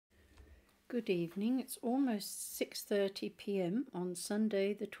Good evening. It's almost 6:30 p.m. on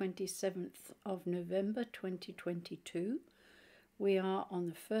Sunday the 27th of November 2022. We are on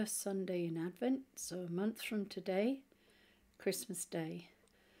the first Sunday in Advent, so a month from today, Christmas Day.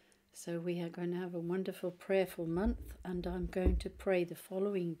 So we are going to have a wonderful prayerful month, and I'm going to pray the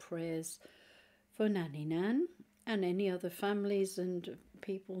following prayers for Nanny Nan and any other families and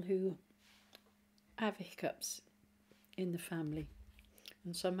people who have hiccups in the family.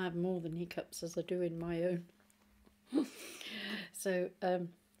 And some have more than hiccups, as I do in my own. So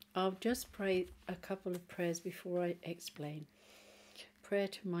I'll just pray a couple of prayers before I explain. Prayer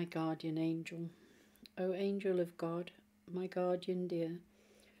to my guardian angel. O angel of God, my guardian dear,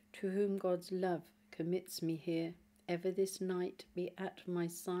 to whom God's love commits me here, ever this night be at my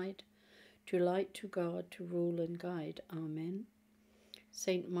side, to light to God, to rule and guide. Amen.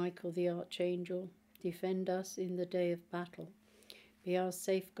 Saint Michael the Archangel, defend us in the day of battle. Be our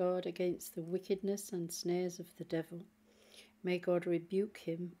safeguard against the wickedness and snares of the devil. May God rebuke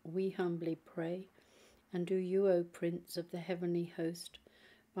him, we humbly pray. And do you, O Prince of the heavenly host,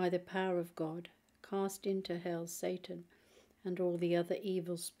 by the power of God, cast into hell Satan and all the other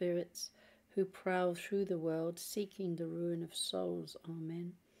evil spirits who prowl through the world seeking the ruin of souls.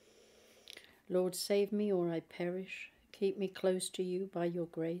 Amen. Lord, save me or I perish. Keep me close to you by your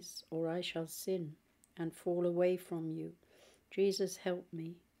grace, or I shall sin and fall away from you. Jesus, help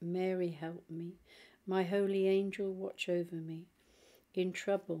me. Mary, help me. My holy angel, watch over me. In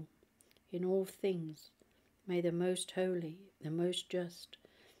trouble, in all things, may the most holy, the most just,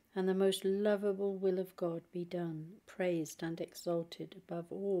 and the most lovable will of God be done, praised and exalted above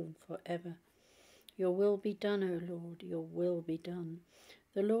all forever. Your will be done, O Lord, your will be done.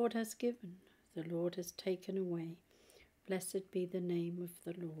 The Lord has given, the Lord has taken away. Blessed be the name of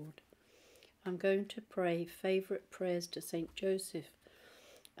the Lord. I'm going to pray favourite prayers to Saint Joseph.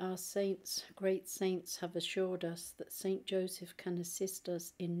 Our saints, great saints, have assured us that Saint Joseph can assist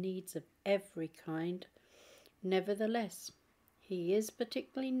us in needs of every kind. Nevertheless, he is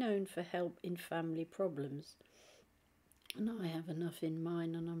particularly known for help in family problems. And I have enough in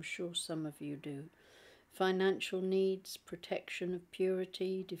mine, and I'm sure some of you do. Financial needs, protection of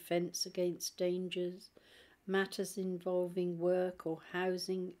purity, defence against dangers, matters involving work or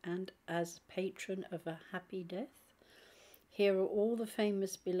housing, and as patron of a happy death. Here are all the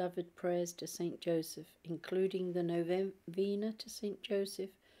famous beloved prayers to Saint Joseph, including the novena to Saint Joseph,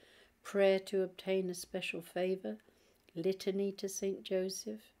 prayer to obtain a special favour, litany to Saint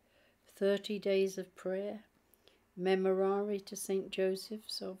Joseph, 30 days of prayer, memorare to Saint Joseph.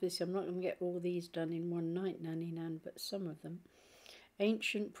 So obviously I'm not going to get all these done in one night, Nanny Nan, but some of them.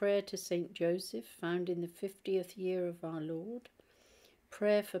 Ancient prayer to Saint Joseph, found in the 50th year of our Lord.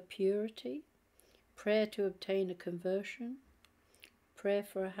 Prayer for purity. Prayer to obtain a conversion. Prayer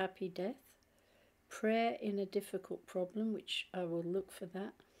for a happy death. Prayer in a difficult problem, which I will look for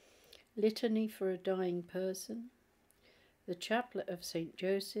that. Litany for a dying person. The Chaplet of Saint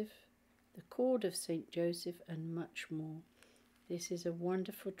Joseph. The Cord of Saint Joseph, and much more. This is a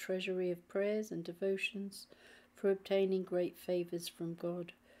wonderful treasury of prayers and devotions for obtaining great favours from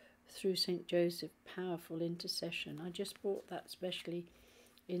God through Saint Joseph's powerful intercession. I just bought that specially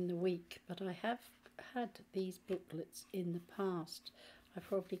in the week, but I have had these booklets in the past. I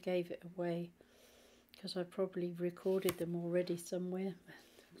probably gave it away because I probably recorded them already somewhere.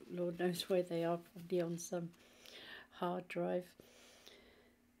 Lord knows where they are, probably on some hard drive.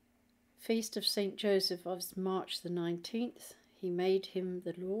 Feast of Saint Joseph of March the 19th. He made him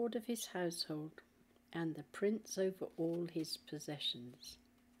the Lord of his household and the prince over all his possessions.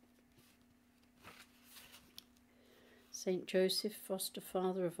 Saint Joseph, foster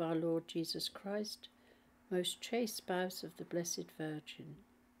father of our Lord Jesus Christ, most chaste spouse of the Blessed Virgin.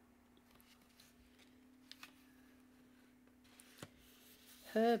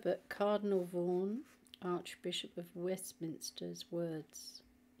 Herbert Cardinal Vaughan, Archbishop of Westminster's words.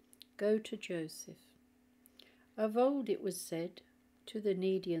 Go to Joseph. Of old it was said to the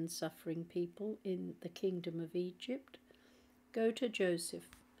needy and suffering people in the kingdom of Egypt, go to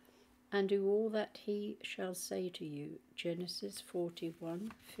Joseph and do all that he shall say to you. Genesis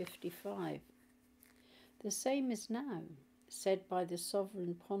 41:55. The same is now said by the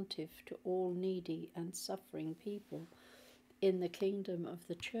sovereign pontiff to all needy and suffering people in the kingdom of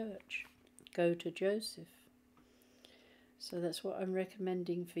the church. Go to Joseph. So that's what I'm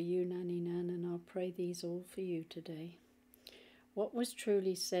recommending for you, Nanny Nan, and I'll pray these all for you today. What was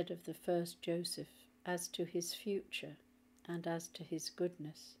truly said of the first Joseph as to his future and as to his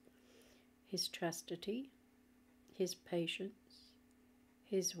goodness, his chastity, his patience,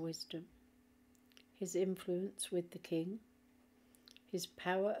 his wisdom, his influence with the king, his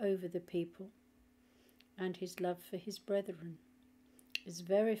power over the people, and his love for his brethren is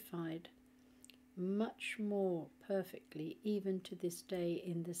verified much more perfectly even to this day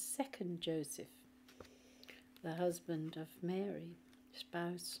in the second Joseph, the husband of Mary,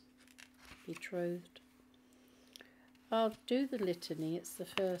 spouse, betrothed. I'll do the litany. It's the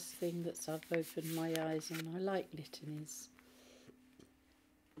first thing that I've opened my eyes on. I like litanies.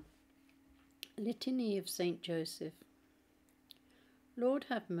 Litany of Saint Joseph. Lord,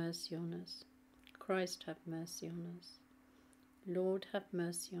 have mercy on us. Christ, have mercy on us. Lord, have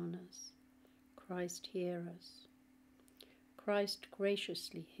mercy on us. Christ, hear us. Christ,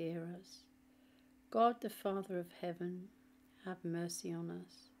 graciously hear us. God, the Father of heaven, have mercy on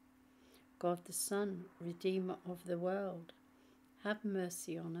us. God the Son, Redeemer of the world, have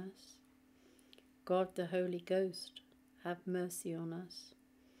mercy on us. God the Holy Ghost, have mercy on us.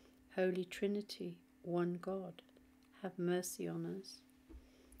 Holy Trinity, one God, have mercy on us.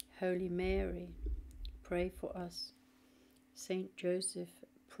 Holy Mary, pray for us. Saint Joseph,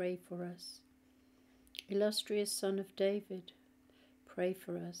 pray for us. Illustrious Son of David, pray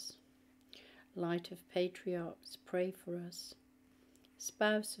for us. Light of Patriarchs, pray for us.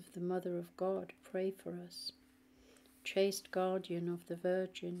 Spouse of the Mother of God, pray for us. Chaste Guardian of the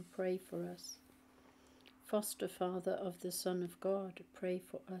Virgin, pray for us. Foster Father of the Son of God, pray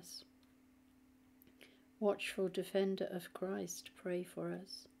for us. Watchful Defender of Christ, pray for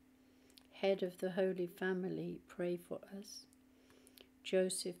us. Head of the Holy Family, pray for us.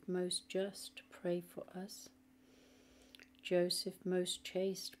 Joseph most just, pray for us. Joseph most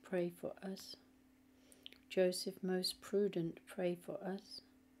chaste, pray for us. Joseph most prudent, pray for us.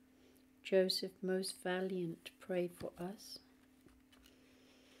 Joseph most valiant, pray for us.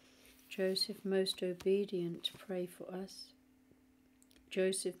 Joseph most obedient, pray for us.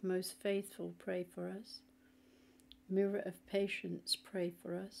 Joseph most faithful, pray for us. Mirror of patience, pray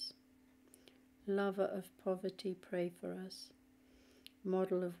for us. Lover of poverty, pray for us.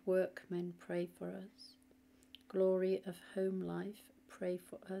 Model of workmen, pray for us. Glory of home life, pray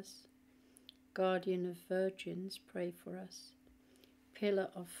for us. Guardian of virgins, pray for us. Pillar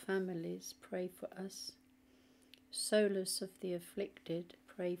of families, pray for us. Solace of the afflicted,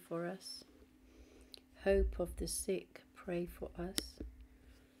 pray for us. Hope of the sick, pray for us.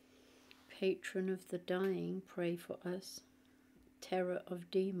 Patron of the dying, pray for us. Terror of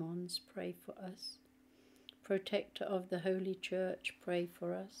demons, pray for us. Protector of the Holy Church, pray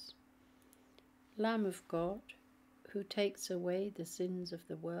for us. Lamb of God, who takes away the sins of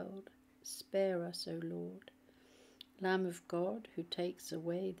the world, spare us, O Lord. Lamb of God, who takes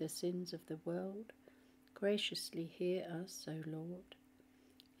away the sins of the world, graciously hear us, O Lord.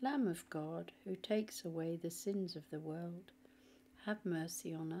 Lamb of God, who takes away the sins of the world, have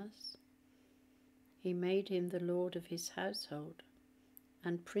mercy on us. He made him the Lord of his household,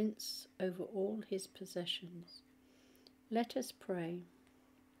 and prince over all his possessions. Let us pray.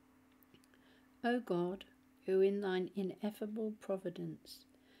 O God, who in thine ineffable providence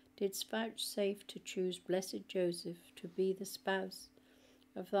didst vouchsafe to choose blessed Joseph to be the spouse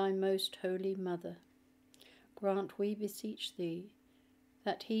of thy most holy mother, grant, we beseech thee,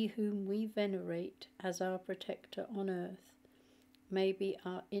 that he whom we venerate as our protector on earth may be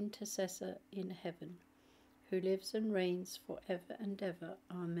our intercessor in heaven, who lives and reigns for ever and ever.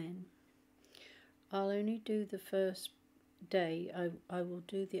 Amen. I'll only do the first day. I will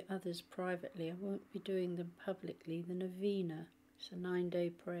do the others privately. I won't be doing them publicly. The novena, it's a 9-day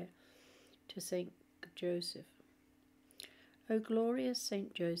prayer to Saint Joseph. O glorious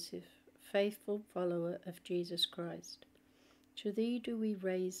Saint Joseph, faithful follower of Jesus Christ, to thee do we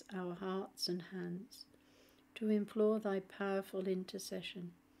raise our hearts and hands to implore thy powerful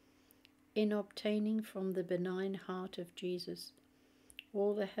intercession in obtaining from the benign heart of Jesus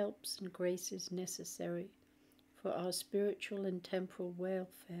all the helps and graces necessary for our spiritual and temporal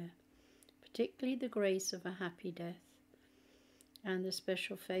welfare, particularly the grace of a happy death, and the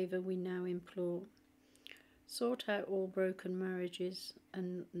special favour we now implore. Sort out all broken marriages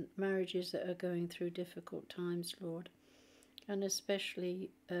and marriages that are going through difficult times, Lord, and especially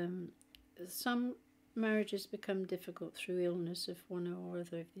some marriages become difficult through illness of one or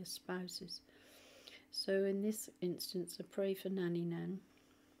other of their spouses. So in this instance, I pray for Nanny Nan,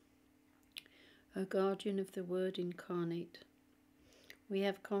 O guardian of the Word incarnate. We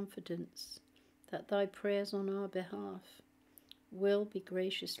have confidence that thy prayers on our behalf will be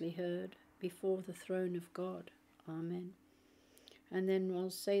graciously heard before the throne of God. Amen. And then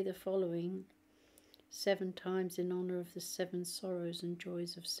I'll say the following 7 times in honour of the 7 sorrows and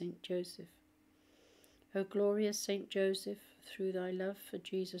joys of Saint Joseph. O glorious Saint Joseph, through thy love for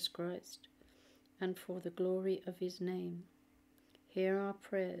Jesus Christ, and for the glory of his name, hear our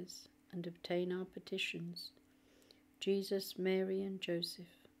prayers and obtain our petitions. Jesus, Mary and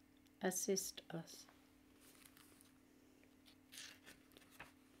Joseph, assist us.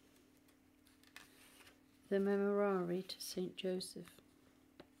 The Memorare to Saint Joseph.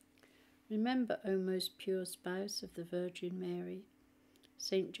 Remember, O most pure spouse of the Virgin Mary,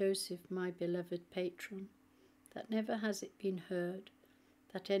 Saint Joseph, my beloved patron, that never has it been heard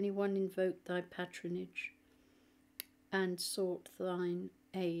that anyone invoked thy patronage and sought thine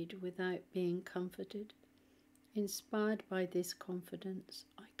aid without being comforted. Inspired by this confidence,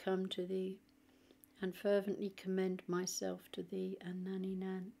 I come to thee and fervently commend myself to thee and Nanny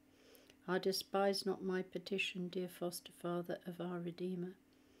Nan. I despise not my petition, dear foster father of our Redeemer,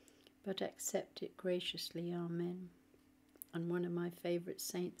 but accept it graciously. Amen. And one of my favourite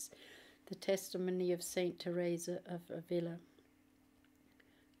saints, the testimony of Saint Teresa of Avila.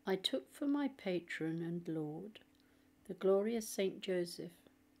 I took for my patron and Lord the glorious Saint Joseph,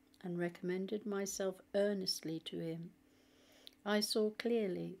 and recommended myself earnestly to him. I saw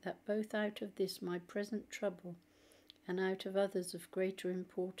clearly that both out of this my present trouble, and out of others of greater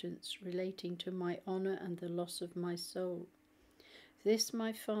importance relating to my honour and the loss of my soul, this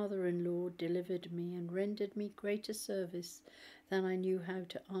my Father and Lord delivered me, and rendered me greater service than I knew how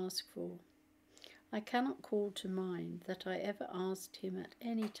to ask for. I cannot call to mind that I ever asked him at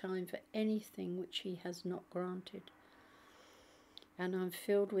any time for anything which he has not granted, and I am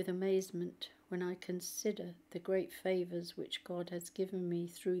filled with amazement when I consider the great favours which God has given me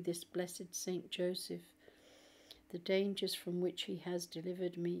through this blessed Saint Joseph, the dangers from which he has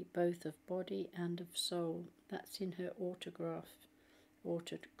delivered me, both of body and of soul. That's in her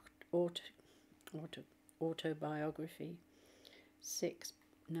autobiography, 6,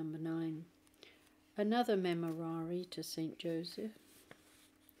 number 9. Another Memorare to Saint Joseph.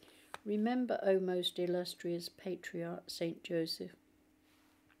 Remember, O most illustrious Patriarch Saint Joseph,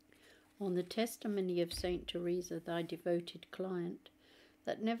 on the testimony of Saint Teresa, thy devoted client,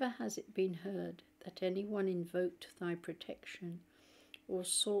 that never has it been heard that anyone invoked thy protection or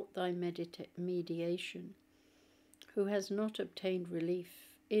sought thy mediation, who has not obtained relief.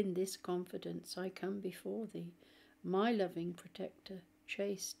 In this confidence I come before thee, my loving protector,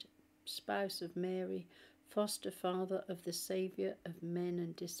 chaste spouse of Mary, foster father of the Saviour of men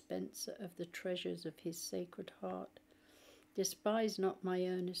and dispenser of the treasures of his sacred heart. Despise not my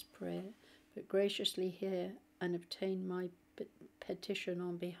earnest prayer, but graciously hear and obtain my petition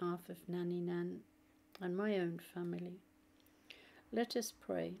on behalf of Nanny Nan and my own family. Let us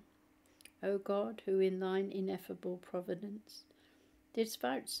pray. O God, who in thine ineffable providence didst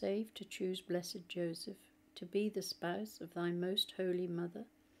vouchsafe to choose blessed Joseph to be the spouse of thy most holy mother,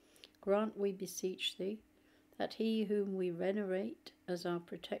 grant, we beseech thee, that he whom we venerate as our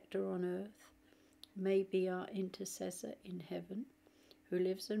protector on earth may be our intercessor in heaven, who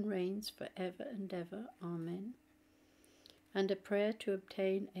lives and reigns for ever and ever. Amen. And a prayer to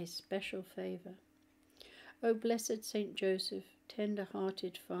obtain a special favour. O blessed Saint Joseph,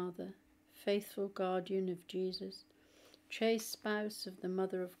 tender-hearted Father, faithful guardian of Jesus, chaste spouse of the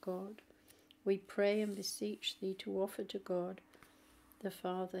Mother of God, we pray and beseech thee to offer to God the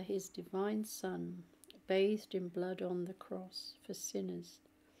Father his divine Son, bathed in blood on the cross for sinners,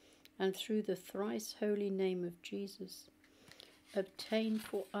 and through the thrice holy name of Jesus, obtain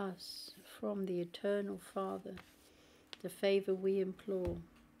for us from the eternal Father the favour we implore.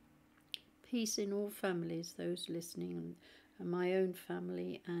 Peace in all families, those listening, and my own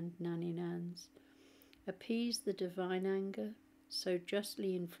family and Nanny Nan's. Appease the divine anger, so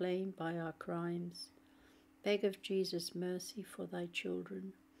justly inflamed by our crimes. Beg of Jesus mercy for thy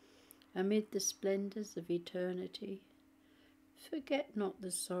children. Amid the splendours of eternity, forget not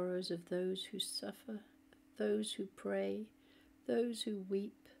the sorrows of those who suffer, those who pray, those who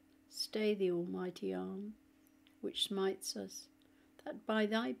weep. Stay the almighty arm which smites us, that by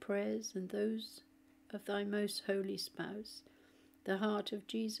thy prayers and those of thy most holy spouse, the heart of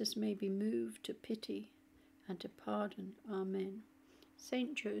Jesus may be moved to pity and to pardon. Amen.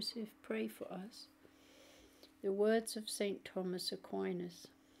 Saint Joseph, pray for us. The words of Saint Thomas Aquinas.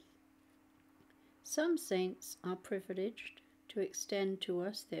 Some saints are privileged to extend to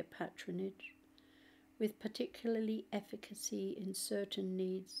us their patronage, with particularly efficacy in certain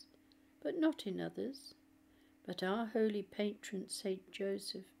needs, but not in others. But our holy patron Saint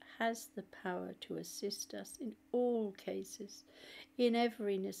Joseph has the power to assist us in all cases, in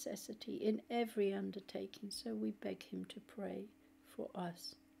every necessity, in every undertaking, so we beg him to pray for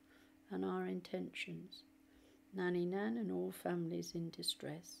us and our intentions. Nanny Nan and all families in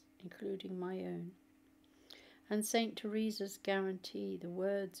distress, including my own. And Saint Teresa's guarantee, the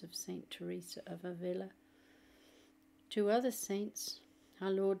words of Saint Teresa of Avila. To other saints,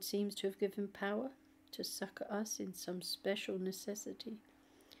 our Lord seems to have given power to succour us in some special necessity.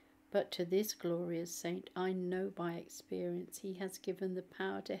 But to this glorious saint, I know by experience, he has given the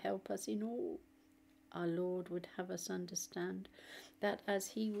power to help us in all. Our Lord would have us understand that as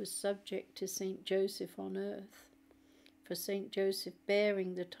he was subject to Saint Joseph on earth, for Saint Joseph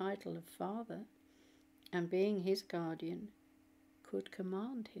bearing the title of Father and being his guardian could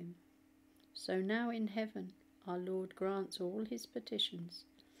command him, so now in heaven our Lord grants all his petitions.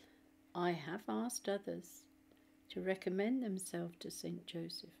 I have asked others to recommend themselves to Saint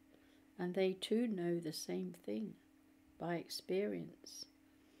Joseph, and they too know the same thing by experience.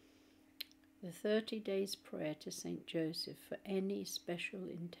 The 30 days prayer to Saint Joseph for any special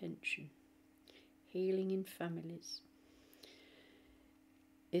intention, healing in families,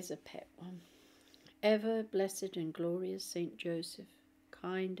 is a pet one. Ever blessed and glorious Saint Joseph,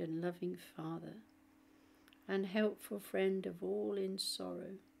 kind and loving Father, and helpful friend of all in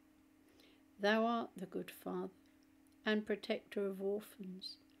sorrow, thou art the good Father and protector of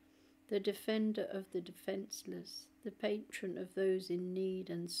orphans, the defender of the defenceless, the patron of those in need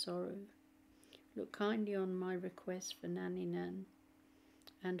and sorrow. Look kindly on my request for Nanny Nan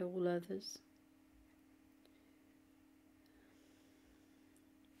and all others.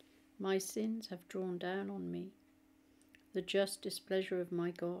 My sins have drawn down on me the just displeasure of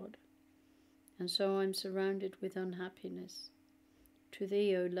my God, and so I am surrounded with unhappiness. To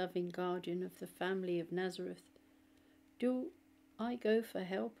thee, O loving guardian of the family of Nazareth, do I go for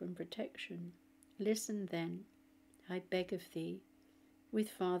help and protection. Listen then, I beg of thee, with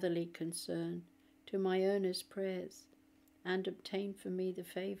fatherly concern, to my earnest prayers, and obtain for me the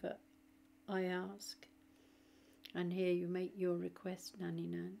favour I ask. And here you make your request, Nanny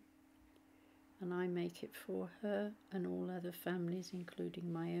Nan, and I make it for her and all other families,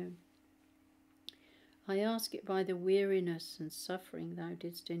 including my own. I ask it by the weariness and suffering thou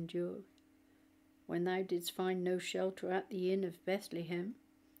didst endure, when thou didst find no shelter at the inn of Bethlehem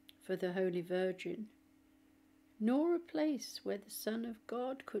for the Holy Virgin, nor a place where the Son of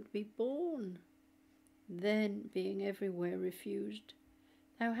God could be born. Then, being everywhere refused,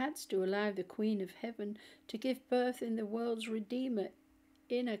 thou hadst to allow the Queen of Heaven to give birth in the world's Redeemer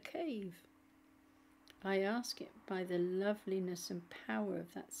in a cave. I ask it by the loveliness and power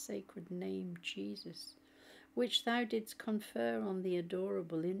of that sacred name, Jesus, which thou didst confer on the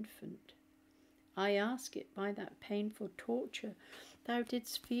adorable infant. I ask it by that painful torture thou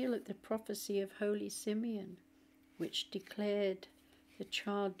didst feel at the prophecy of Holy Simeon, which declared the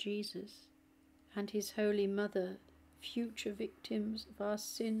child Jesus and his holy mother future victims of our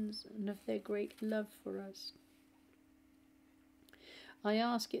sins and of their great love for us. I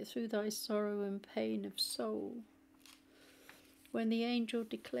ask it through thy sorrow and pain of soul, when the angel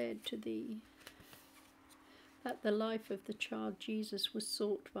declared to thee that the life of the child Jesus was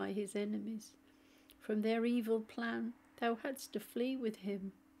sought by his enemies. From their evil plan thou hadst to flee with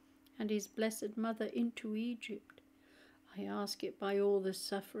him and his blessed mother into Egypt. I ask it by all the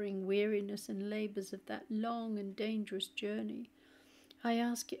suffering, weariness and labours of that long and dangerous journey. I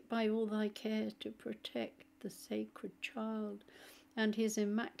ask it by all thy care to protect the sacred child and his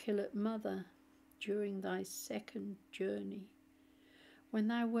immaculate mother during thy second journey, when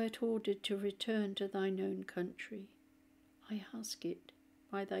thou wert ordered to return to thine own country. I ask it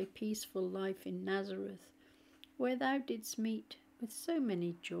by thy peaceful life in Nazareth, where thou didst meet with so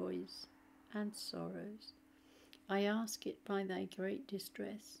many joys and sorrows. I ask it by thy great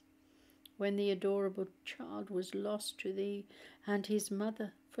distress, when the adorable child was lost to thee and his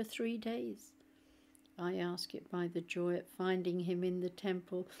mother for 3 days. I ask it by the joy at finding him in the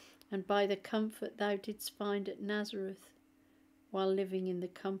temple, and by the comfort thou didst find at Nazareth, while living in the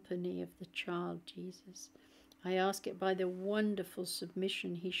company of the child Jesus. I ask it by the wonderful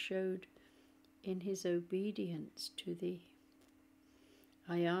submission he showed in his obedience to thee.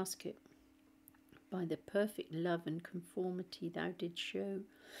 I ask it by the perfect love and conformity thou didst show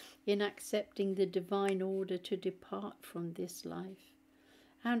in accepting the divine order to depart from this life,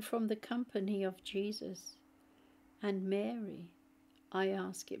 and from the company of Jesus and Mary. I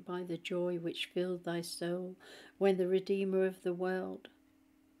ask it by the joy which filled thy soul when the Redeemer of the world,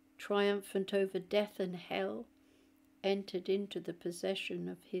 triumphant over death and hell, entered into the possession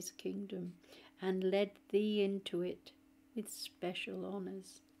of his kingdom and led thee into it with special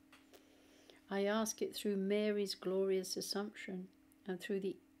honours. I ask it through Mary's glorious Assumption and through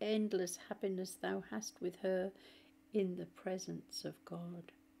the endless happiness thou hast with her in the presence of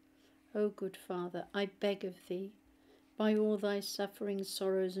God. O good Father, I beg of thee, by all thy sufferings,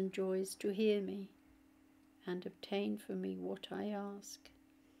 sorrows and joys, to hear me and obtain for me what I ask.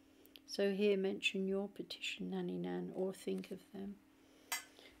 So here mention your petition, Nanny Nan, or think of them.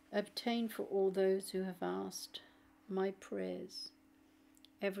 Obtain for all those who have asked my prayers,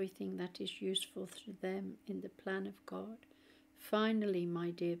 everything that is useful to them in the plan of God. Finally,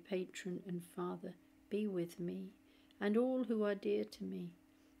 my dear patron and Father, be with me and all who are dear to me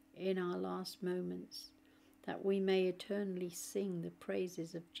in our last moments, that we may eternally sing the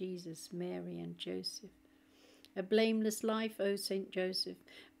praises of Jesus, Mary and Joseph. A blameless life, O Saint Joseph,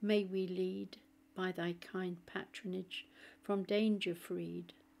 may we lead, by thy kind patronage, from danger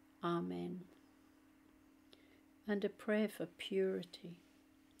freed. Amen. And a prayer for purity.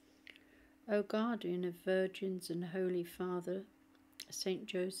 O guardian of virgins and Holy Father, Saint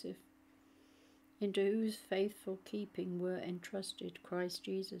Joseph, into whose faithful keeping were entrusted Christ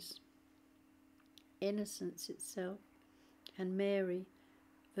Jesus, innocence itself, and Mary,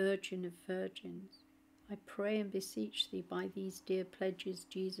 Virgin of Virgins, I pray and beseech thee by these dear pledges,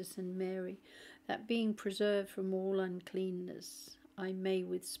 Jesus and Mary, that being preserved from all uncleanness, I may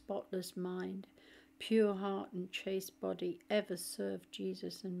with spotless mind, pure heart and chaste body ever serve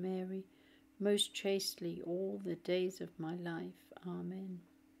Jesus and Mary most chastely all the days of my life. Amen.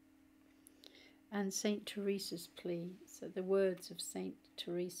 And Saint Teresa's plea, so the words of Saint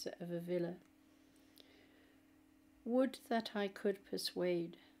Teresa of Avila. Would that I could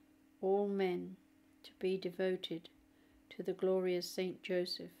persuade all men to be devoted to the glorious Saint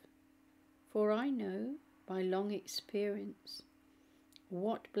Joseph, for I know by long experience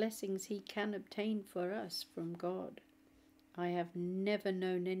what blessings he can obtain for us from God. I have never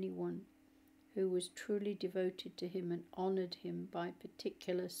known anyone who was truly devoted to him and honoured him by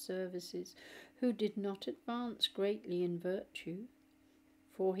particular services, who did not advance greatly in virtue,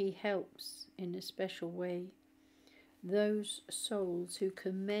 for he helps in a special way those souls who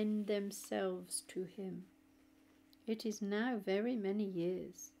commend themselves to him. It is now very many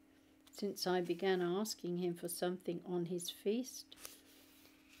years since I began asking him for something on his feast,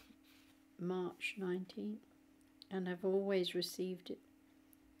 March 19th, and have always received it.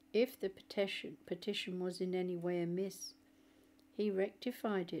 If the petition was in any way amiss, he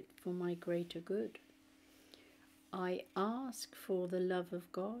rectified it for my greater good. I ask for the love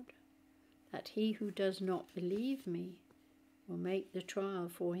of God, that he who does not believe me will make the trial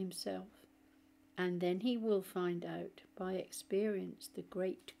for himself, and then he will find out by experience the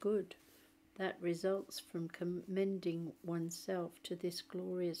great good that results from commending oneself to this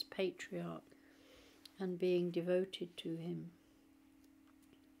glorious patriarch and being devoted to him.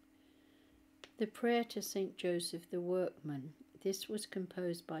 The prayer to Saint Joseph the Workman. This was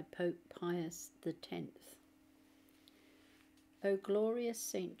composed by Pope Pius X. O glorious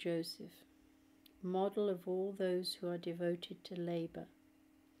Saint Joseph, model of all those who are devoted to labour,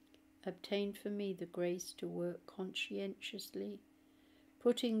 obtain for me the grace to work conscientiously,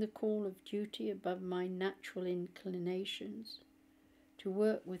 putting the call of duty above my natural inclinations, to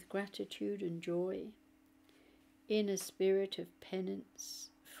work with gratitude and joy, in a spirit of penance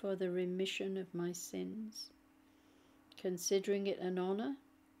for the remission of my sins, considering it an honour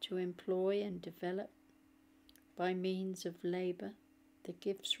to employ and develop, by means of labour, the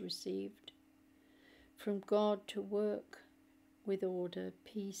gifts received from God, to work with order,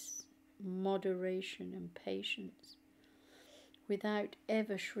 peace, moderation and patience, without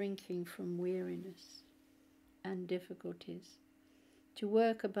ever shrinking from weariness and difficulties, to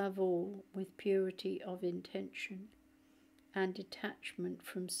work above all with purity of intention and detachment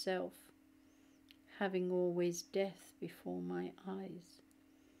from self, having always death before my eyes,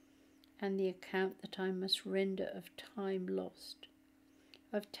 and the account that I must render of time lost,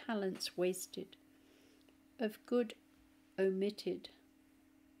 of talents wasted, of good omitted,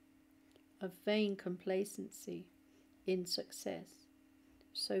 of vain complacency in success,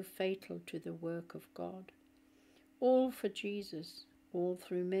 so fatal to the work of God. All for Jesus, all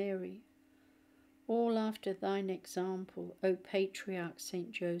through Mary, all after thine example, O Patriarch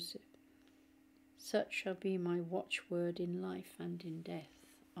Saint Joseph. Such shall be my watchword in life and in death.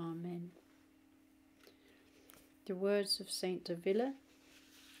 Amen. The words of Saint Avila,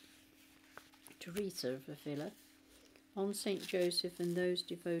 Teresa of Avila, on Saint Joseph and those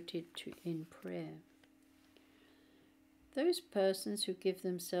devoted to in prayer. Those persons who give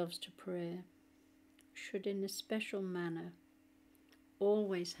themselves to prayer should in a special manner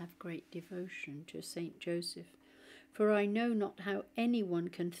always have great devotion to Saint Joseph, for I know not how anyone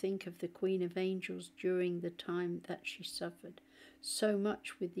can think of the Queen of Angels during the time that she suffered so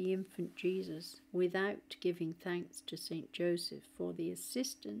much with the infant Jesus without giving thanks to Saint Joseph for the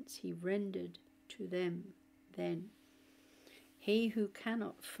assistance he rendered to them then. He who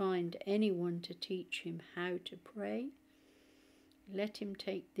cannot find anyone to teach him how to pray Let him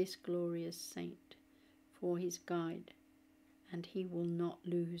take this glorious saint for his guide, and he will not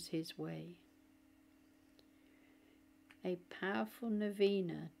lose his way. A powerful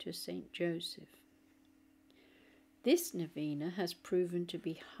novena to Saint Joseph. This novena has proven to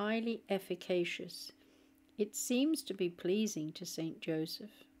be highly efficacious. It seems to be pleasing to Saint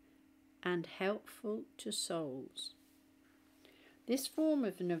Joseph and helpful to souls. This form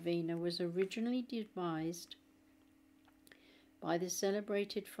of novena was originally devised by the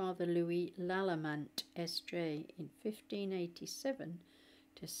celebrated Father Louis Lallemant, S.J., in 1587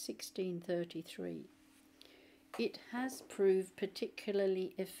 to 1633. It has proved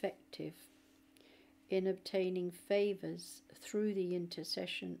particularly effective in obtaining favours through the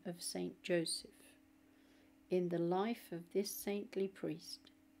intercession of Saint Joseph in the life of this saintly priest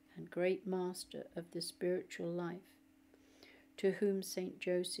and great master of the spiritual life, to whom Saint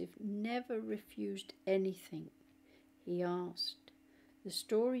Joseph never refused anything he asked. The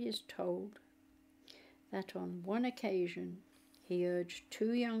story is told that on one occasion he urged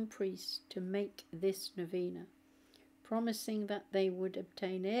two young priests to make this novena, promising that they would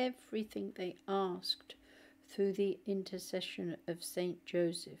obtain everything they asked through the intercession of Saint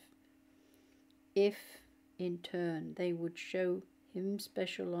Joseph, if in turn they would show him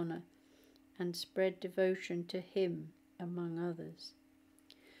special honour and spread devotion to him among others.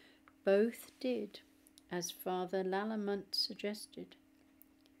 Both did, as Father Lallemant suggested.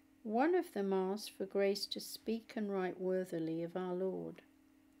 One of them asked for grace to speak and write worthily of our Lord.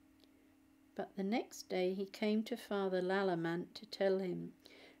 But the next day he came to Father Lallemant to tell him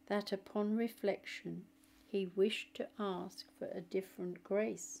that upon reflection he wished to ask for a different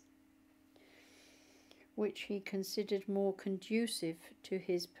grace, which he considered more conducive to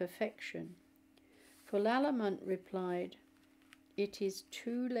his perfection. For Lallemant replied, "It is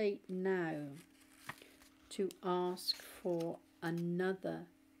too late now to ask for another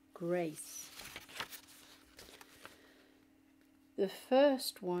grace. The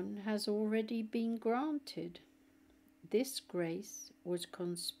first one has already been granted." This grace was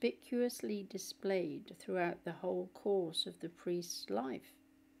conspicuously displayed throughout the whole course of the priest's life,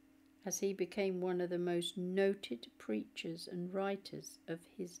 as he became one of the most noted preachers and writers of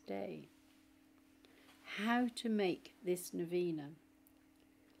his day. How to make this novena?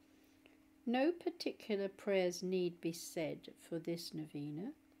 No particular prayers need be said for this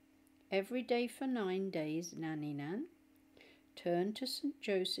novena. Every day for 9 days, Nanny Nan. Turn to St.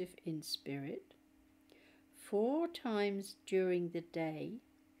 Joseph in spirit 4 times during the day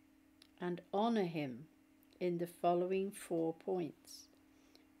and honour him in the following 4 points.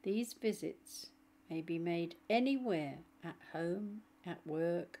 These visits may be made anywhere, at home, at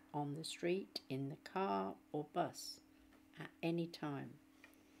work, on the street, in the car or bus, at any time.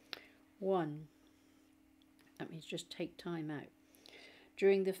 1. That means just take time out.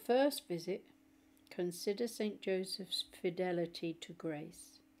 During the first visit, consider St. Joseph's fidelity to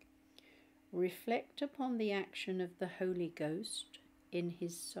grace. Reflect upon the action of the Holy Ghost in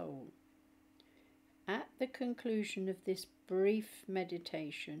his soul. At the conclusion of this brief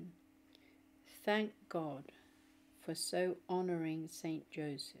meditation, thank God for so honouring St.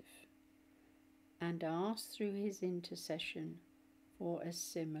 Joseph, and ask through his intercession for a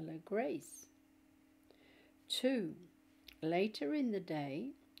similar grace. 2. Later in the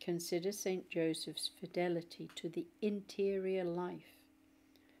day, consider St. Joseph's fidelity to the interior life.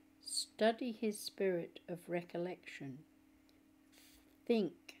 Study his spirit of recollection.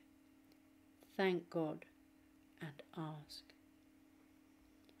 Think, thank God, and ask.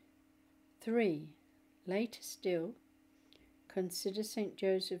 3. Later still, consider St.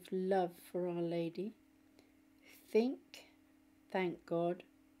 Joseph's love for Our Lady. Think, thank God,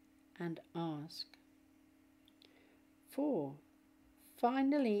 and ask. 4.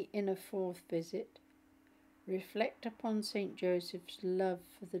 Finally, in a 4th visit, reflect upon St. Joseph's love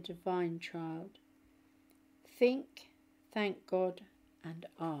for the Divine Child. Think, thank God, and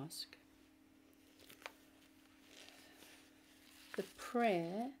ask. The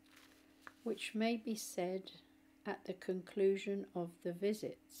prayer which may be said at the conclusion of the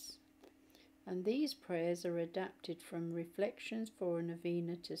visits. And these prayers are adapted from Reflections for a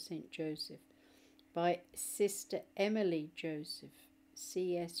Novena to St. Joseph by Sister Emily Joseph,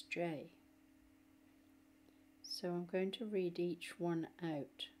 CSJ. So I'm going to read each one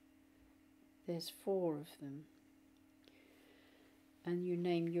out. There's 4 of them. And you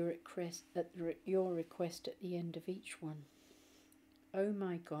name your request at the end of each one. O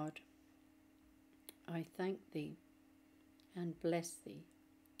my God, I thank thee and bless thee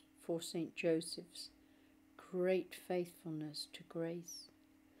for St. Joseph's great faithfulness to grace,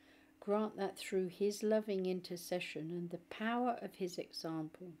 Grant that through his loving intercession and the power of his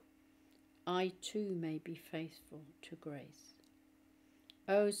example, I too may be faithful to grace.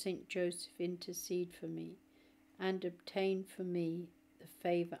 O Saint Joseph, intercede for me and obtain for me the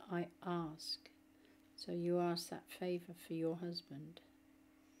favour I ask. So you ask that favour for your husband,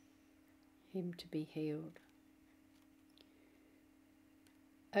 him to be healed.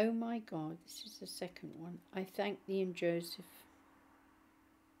 O my God, this is the second one. I thank thee and Joseph.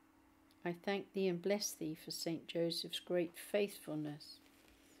 I thank thee and bless thee for Saint Joseph's great faithfulness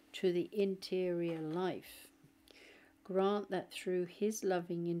to the interior life. Grant that through his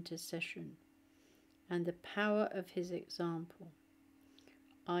loving intercession and the power of his example,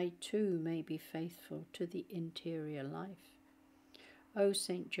 I too may be faithful to the interior life. O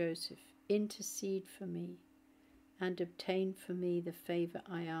Saint Joseph, intercede for me and obtain for me the favour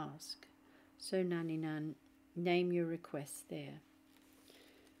I ask. So Nanny Nan, name your request there.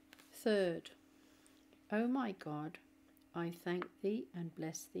 Third, O my God, I thank thee and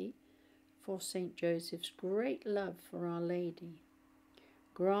bless thee for Saint Joseph's great love for Our Lady.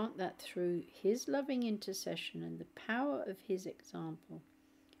 Grant that through his loving intercession and the power of his example,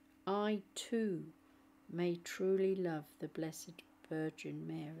 I too may truly love the Blessed Virgin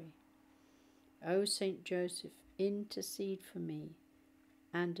Mary. O Saint Joseph, intercede for me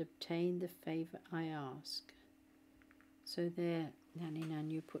and obtain the favour I ask. So there, Nanny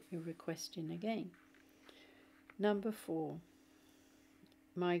Nan, you put your request in again. Number 4.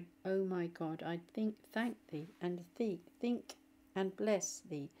 O my God, I thank thee and bless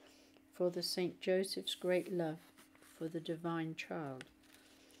thee for the Saint Joseph's great love for the divine child.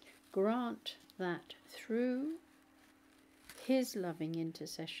 Grant that through his loving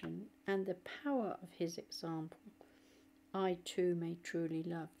intercession and the power of his example, I too may truly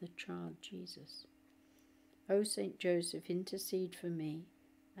love the child Jesus. O Saint Joseph, intercede for me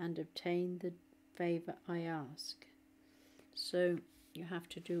and obtain the favour I ask. So you have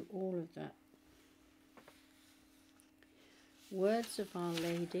to do all of that. Words of Our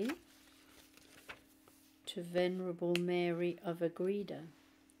Lady to Venerable Mary of Agreda.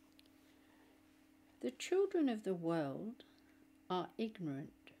 The children of the world are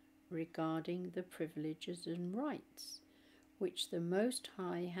ignorant regarding the privileges and rights which the Most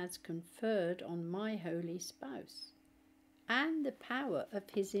High has conferred on my holy spouse, and the power of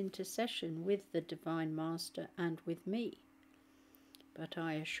his intercession with the Divine Master and with me. But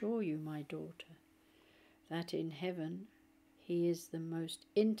I assure you, my daughter, that in heaven he is the most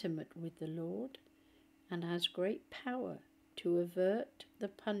intimate with the Lord and has great power to avert the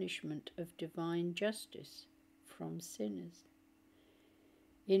punishment of divine justice from sinners.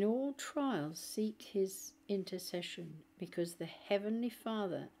 In all trials seek his intercession, because the Heavenly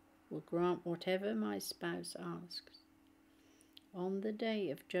Father will grant whatever my spouse asks. On the day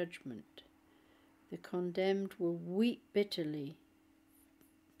of judgment, the condemned will weep bitterly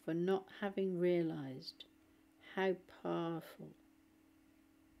for not having realized how powerful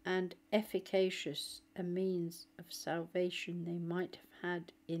and efficacious a means of salvation they might have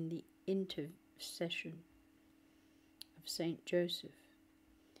had in the intercession of Saint Joseph,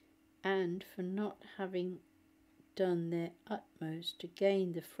 and for not having done their utmost to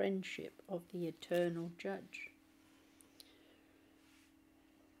gain the friendship of the eternal Judge.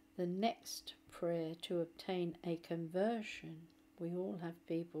 The next prayer to obtain a conversion. We all have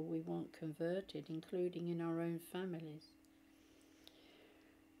people we want converted, including in our own families.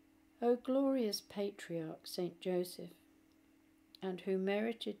 O glorious Patriarch Saint Joseph, and who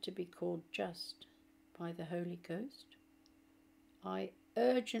merited to be called just by the Holy Ghost, I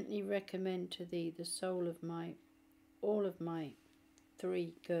urgently recommend to thee the soul of all of my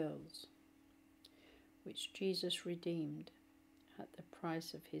 3 girls, which Jesus redeemed at the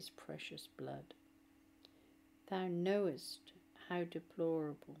price of his precious blood. Thou knowest how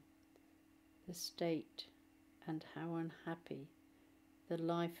deplorable the state and how unhappy the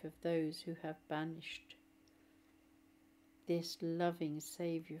life of those who have banished this loving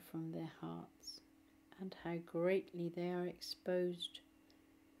Saviour from their hearts, and how greatly they are exposed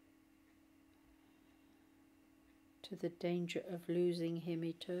to the danger of losing him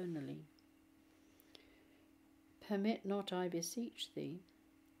eternally. Permit not, I beseech thee,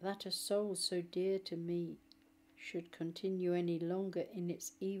 that a soul so dear to me should continue any longer in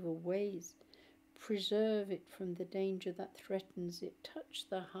its evil ways. Preserve it from the danger that threatens it. Touch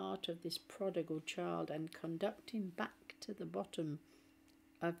the heart of this prodigal child and conduct him back to the bottom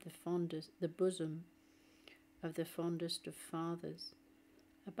of the bosom of the fondest of fathers.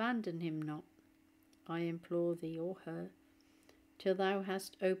 Abandon him not, I implore thee, or her, till thou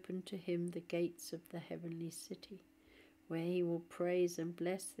hast opened to him the gates of the heavenly city, where he will praise and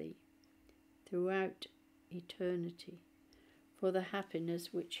bless thee throughout eternity, for the happiness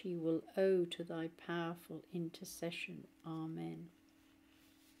which he will owe to thy powerful intercession. Amen.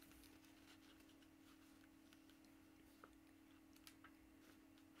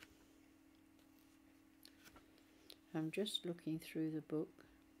 I'm just looking through the book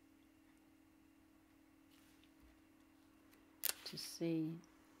to see.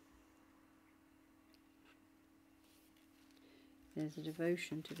 There's a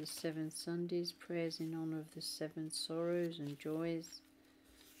devotion to the 7 Sundays, prayers in honour of the 7 sorrows and joys.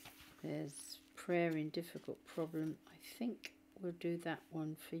 There's prayer in difficult problem. I think we'll do that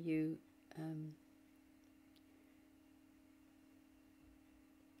one for you.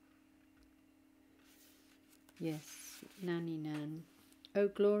 Yes, Nanny Nan. O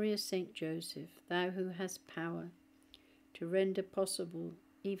glorious Saint Joseph, thou who hast power to render possible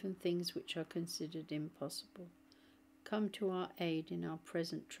even things which are considered impossible, come to our aid in our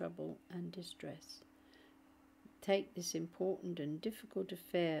present trouble and distress. Take this important and difficult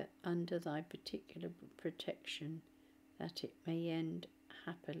affair under thy particular protection, that it may end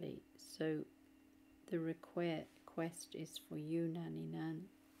happily. So the request is for you, Nanny Nan.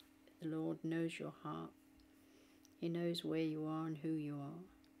 The Lord knows your heart. He knows where you are and who you are.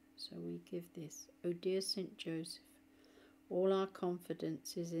 So we give this. O dear Saint Joseph, all our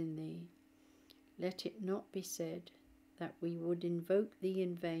confidence is in thee. Let it not be said that we would invoke thee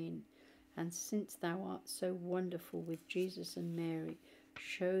in vain, and since thou art so wonderful with Jesus and Mary,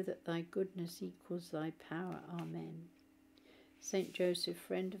 show that thy goodness equals thy power. Amen. Saint Joseph,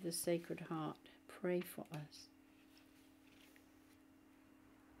 friend of the Sacred Heart, pray for us.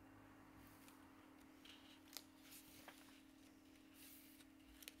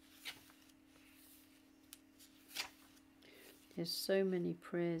 There's so many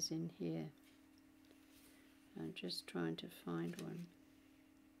prayers in here. I'm just trying to find one.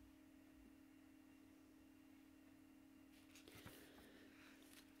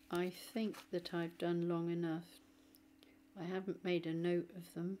 I think that I've done long enough. I haven't made a note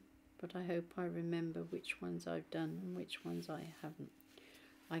of them, but I hope I remember which ones I've done and which ones I haven't.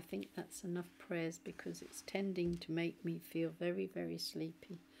 I think that's enough prayers because it's tending to make me feel very, very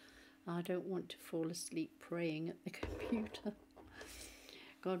sleepy. I don't want to fall asleep praying at the computer.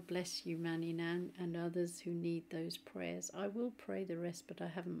 God bless you, Nanny Nan, and others who need those prayers. I will pray the rest, but I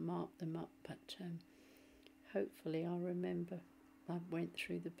haven't marked them up, but hopefully I'll remember. I went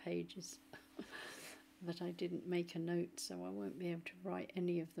through the pages, but I didn't make a note, so I won't be able to write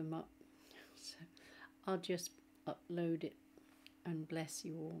any of them up. So I'll just upload it, and bless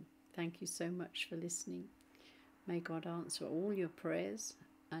you all. Thank you so much for listening. May God answer all your prayers,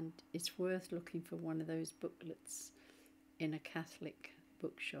 and it's worth looking for one of those booklets in a Catholic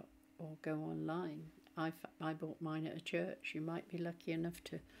bookshop or go online. I bought mine at a church. You might be lucky enough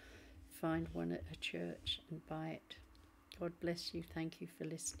to find one at a church and buy it. God bless you. Thank you for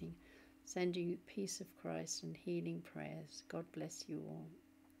listening. Send you peace of Christ and healing prayers. God bless you all.